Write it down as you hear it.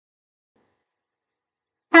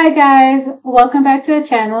Hi guys, welcome back to the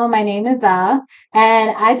channel. My name is Za, and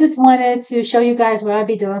I just wanted to show you guys what I'll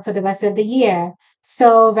be doing for the rest of the year.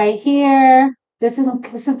 So right here, this is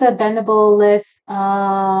the bendable list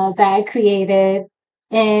that I created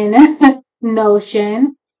in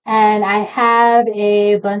Notion, and I have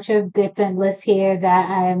a bunch of different lists here that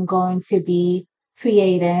I'm going to be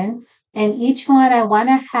creating. And each one I want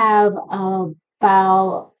to have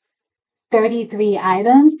about 33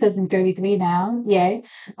 items because I'm 33 now. Yay.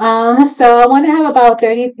 So I want to have about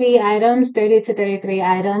 33 items, 30 to 33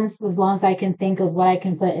 items, as long as I can think of what I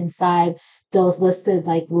can put inside those listed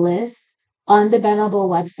like lists on the Benable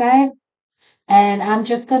website. And I'm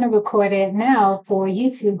just going to record it now for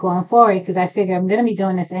YouTube going forward because I figure I'm going to be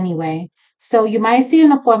doing this anyway. So you might see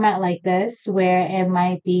in a format like this where it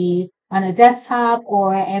might be on a desktop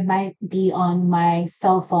or it might be on my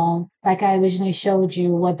cell phone, like I originally showed you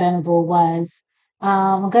what Benable was.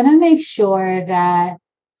 I'm going to make sure that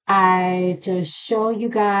I just show you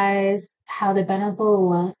guys how the Benable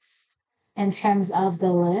looks in terms of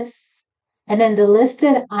the list. And then the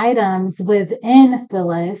listed items within the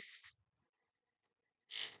list.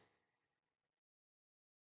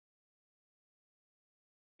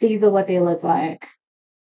 These are what they look like.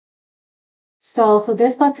 So for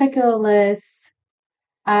this particular list,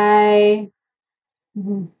 I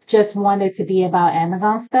just wanted to be about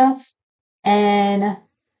Amazon stuff. And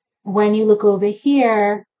when you look over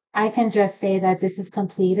here, I can just say that this is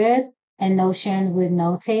completed and Notion would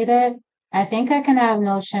notate it. I think I can have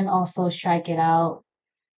Notion also strike it out.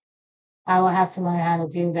 I will have to learn how to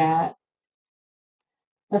do that.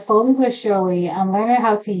 But slowly but surely, I'm learning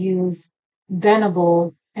how to use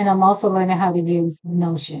Benable, and I'm also learning how to use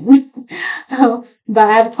Notion. But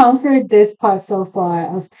I've conquered this part so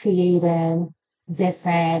far of creating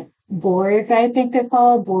different boards, I think they're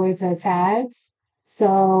called, boards or tags.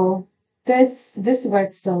 So this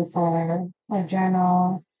works so far. A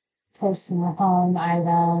journal, personal home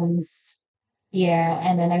items, yeah,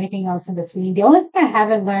 and then everything else in between. The only thing I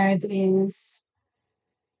haven't learned is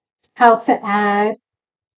how to add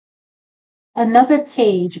another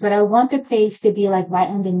page, but I want the page to be like right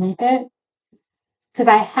underneath it because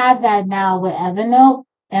I have that now with Evernote,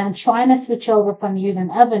 and I'm trying to switch over from using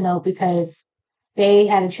Evernote because they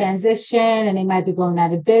had a transition and they might be going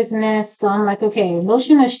out of business. So I'm like, okay,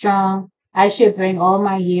 Notion is strong. I should bring all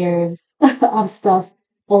my years of stuff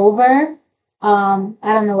over. I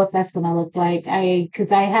don't know what that's gonna look like.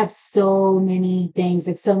 Because I have so many things,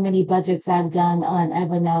 like so many budgets I've done on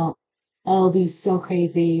Evernote. It'll be so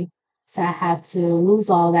crazy. So I have to lose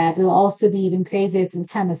all that. It'll also be even crazier to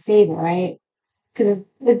kind of save it, right? Because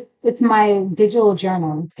it's my digital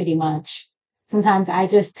journal pretty much. Sometimes I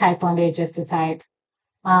just type on there just to type.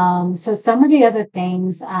 So some of the other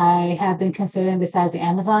things I have been considering besides the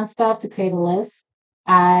Amazon stuff to create a list,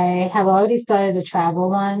 I have already started a travel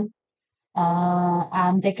one.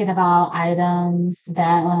 I'm thinking about items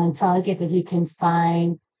that on Target that you can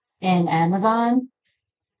find in Amazon.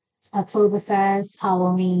 Oktoberfest,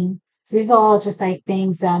 Halloween. So these are all just like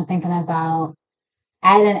things that I'm thinking about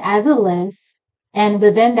adding as a list. And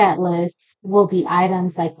within that list will be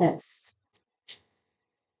items like this.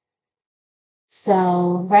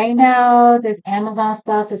 So right now, this Amazon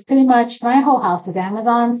stuff is pretty much my whole house is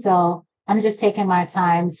Amazon. So I'm just taking my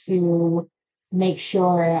time to make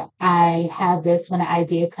sure I have this when an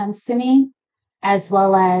idea comes to me, as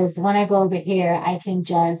well as when I go over here, I can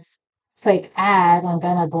just click add on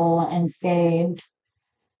Benable and say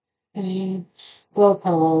throw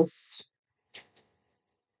pillows,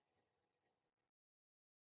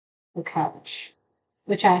 the couch,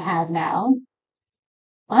 which I have now.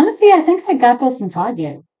 Honestly, I think I got those from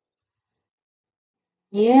Target.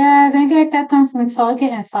 Yeah, I think I got them from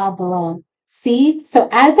Target and Five Below. See? So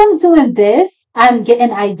as I'm doing this, I'm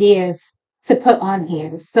getting ideas to put on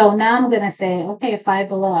here. So now I'm gonna say, okay, Five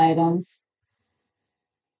Below items.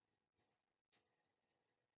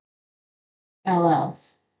 LL.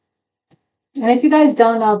 And if you guys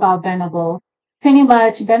don't know about Benable, pretty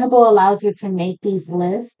much Benable allows you to make these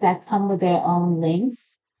lists that come with their own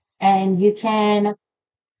links, and you can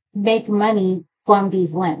make money from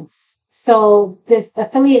these links. So this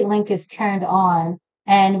affiliate link is turned on,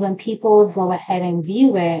 and when people go ahead and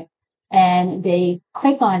view it and they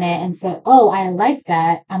click on it and say, oh, I like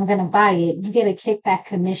that, I'm going to buy it, you get a kickback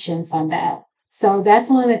commission from that. So that's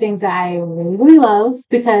one of the things that I really, really love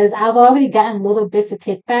because I've already gotten little bits of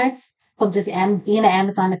kickbacks from just being an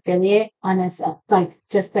Amazon affiliate on this, like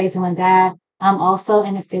just by doing that. I'm also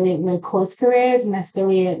an affiliate with Course Careers. I'm an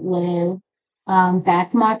affiliate with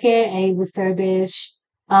Back Market, a refurbished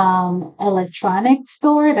electronic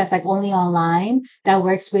store that's like only online that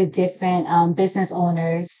works with different business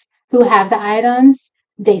owners who have the items.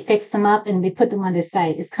 They fix them up and they put them on the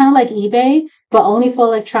site. It's kind of like eBay, but only for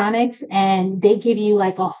electronics. And they give you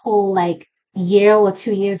like a whole like year or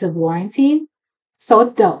 2 years of warranty. So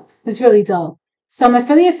it's dope. It's really dope. So I'm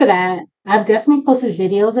affiliate for that. I've definitely posted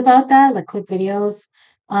videos about that, like quick videos.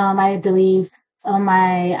 I believe on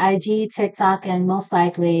my IG, TikTok, and most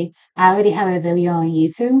likely I already have a video on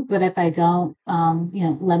YouTube. But if I don't,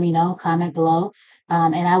 let me know, comment below,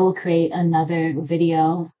 and I will create another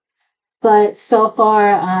video. But so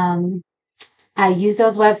far, I use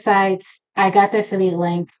those websites. I got the affiliate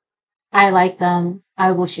link. I like them.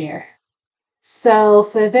 I will share. So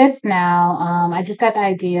for this now, I just got the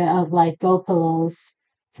idea of like throw pillows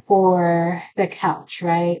for the couch,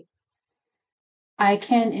 right? I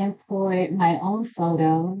can import my own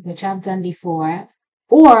photo, which I've done before,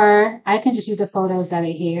 or I can just use the photos that are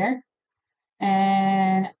here.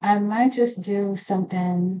 And I might just do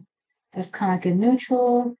something that's kind of like a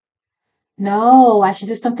neutral. No, I should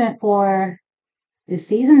do something for the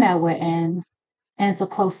season that we're in, and it's a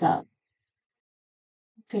close up.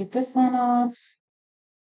 Take this one off.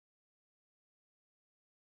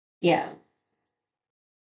 Yeah.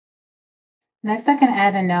 Next, I can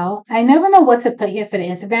add a note. I never know what to put here for the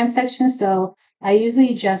Instagram section, so I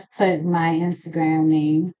usually just put my Instagram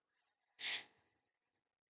name.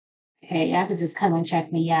 Hey, y'all could just come and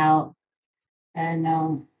check me out. And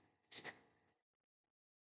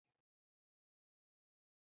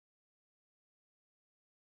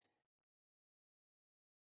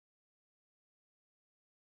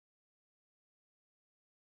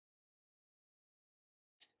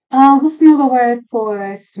what's another word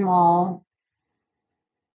for small?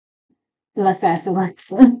 Let's ask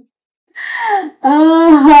Alexa.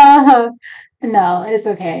 uh, no, it's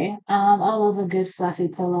okay. I love a good fluffy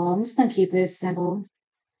pillow. I'm just gonna keep it simple.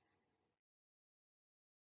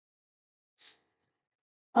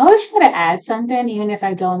 I always try to add something, even if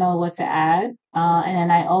I don't know what to add. And then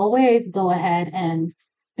I always go ahead and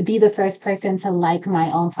be the first person to like my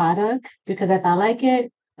own product because if I like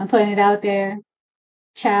it, I'm putting it out there.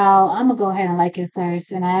 Ciao, I'm gonna go ahead and like it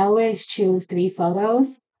first. And I always choose 3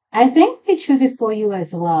 photos. I think they choose it for you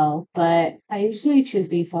as well, but I usually choose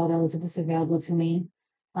 3 photos if it's available to me.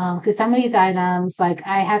 Because some of these items, like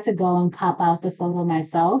I had to go and cop out the photo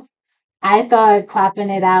myself. I thought cropping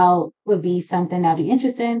it out would be something that'd be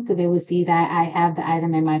interesting because they would see that I have the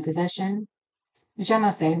item in my possession. Which I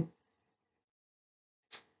must say.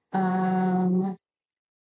 Um,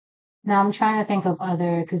 Now I'm trying to think of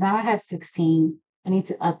other because now I have 16. I need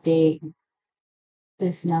to update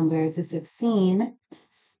this number to 16.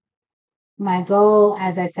 My goal,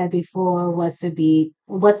 as I said before, was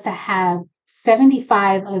to have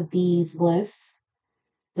 75 of these lists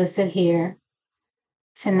listed here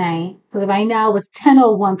tonight. Because right now it's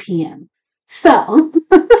 10:01 p.m. So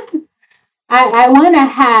I want to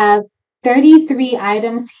have 33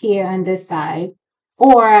 items here on this side,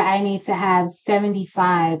 or I need to have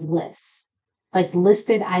 75 lists, like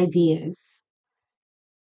listed ideas.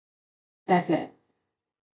 That's it.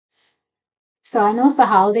 So I know it's the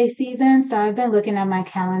holiday season, so I've been looking at my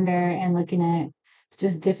calendar and looking at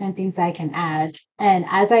just different things I can add. And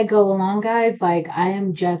as I go along, guys, like I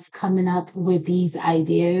am just coming up with these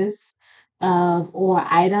ideas of or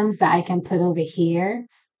items that I can put over here.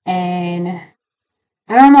 And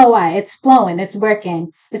I don't know why. It's flowing, it's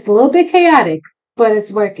working. It's a little bit chaotic, but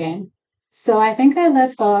it's working. So I think I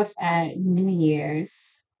left off at New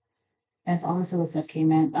Year's. That's also what stuff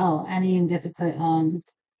came in. Oh, I didn't even get to put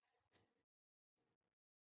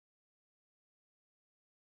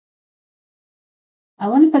I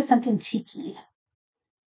want to put something cheeky,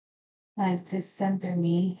 like December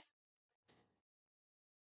me.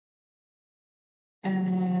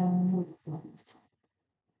 Um,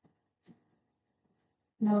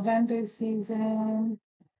 November season.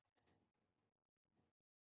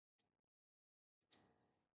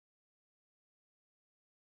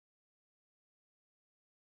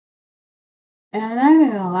 And I'm not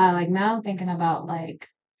even gonna lie, like now I'm thinking about like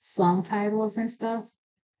song titles and stuff.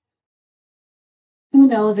 Who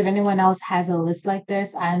knows if anyone else has a list like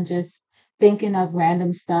this? I'm just thinking of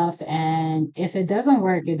random stuff, and if it doesn't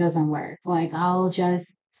work, it doesn't work. Like I'll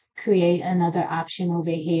just create another option over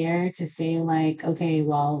here to say like, okay,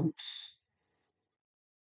 well,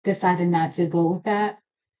 decided not to go with that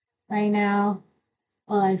right now.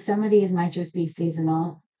 Or like some of these might just be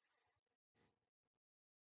seasonal.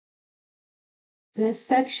 This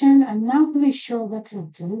section, I'm not really sure what to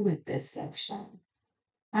do with this section.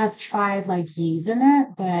 I've tried like using it,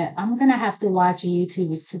 but I'm gonna have to watch a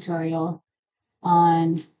YouTube tutorial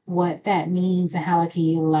on what that means and how I can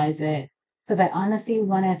utilize it. Because I honestly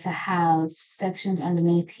wanted to have sections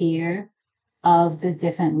underneath here of the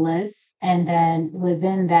different lists. And then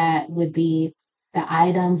within that would be the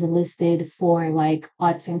items listed for like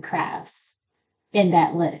arts and crafts in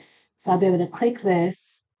that list. So I'll be able to click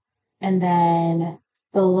this and then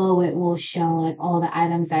below it will show like all the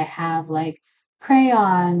items I have, like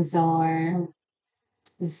crayons or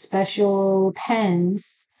special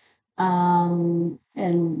pens, and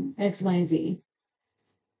X, Y, and Z.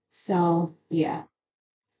 So yeah.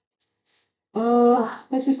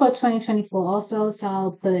 This is for 2024 also. So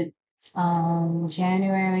I'll put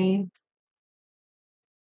January.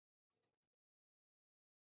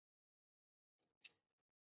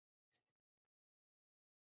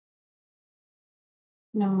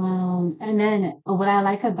 And then what I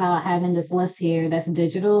like about having this list here that's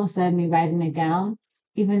digital instead of me writing it down,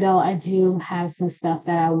 even though I do have some stuff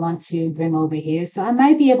that I want to bring over here. So I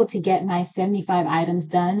might be able to get my 75 items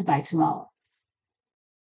done by tomorrow.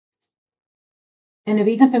 And the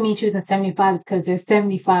reason for me choosing 75 is because there's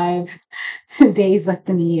 75 days left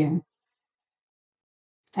in the year.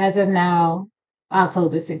 As of now,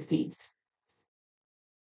 October 16th.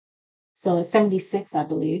 So it's 76, I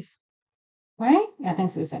believe. Right? I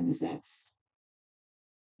think so, 76.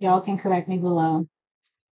 Y'all can correct me below.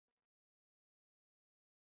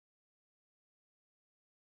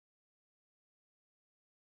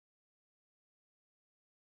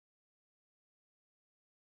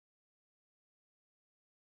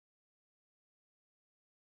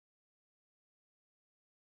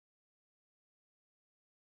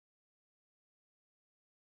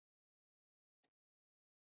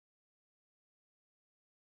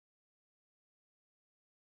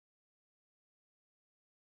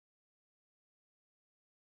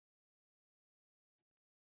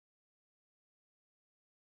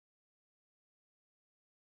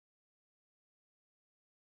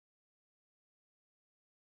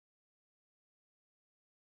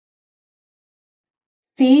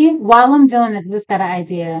 See, while I'm doing it, just got an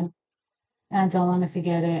idea. I don't want to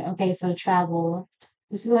forget it. Okay, so travel.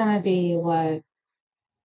 This is gonna be what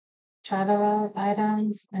travel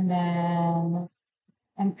items, and then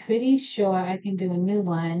I'm pretty sure I can do a new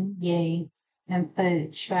one. Yay! And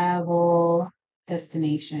put travel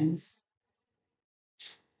destinations.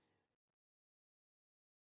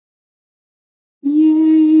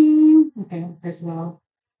 Yay! Okay, first of all,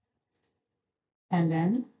 and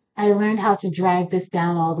then I learned how to drag this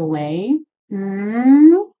down all the way.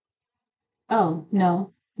 Mm. Oh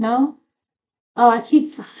no, no. Oh, I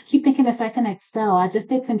keep thinking it's like an Excel. I just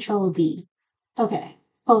did Control D. Okay,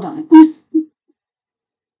 hold on.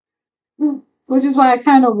 Which is why I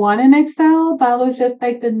kind of want an Excel, but I was just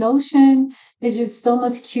like the Notion is just so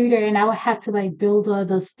much cuter, and I would have to like build all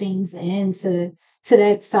those things into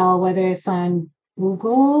the Excel, whether it's on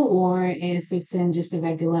Google or if it's in just a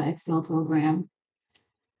regular Excel program.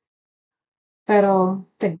 But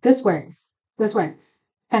like this works. This works.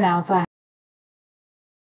 And now, so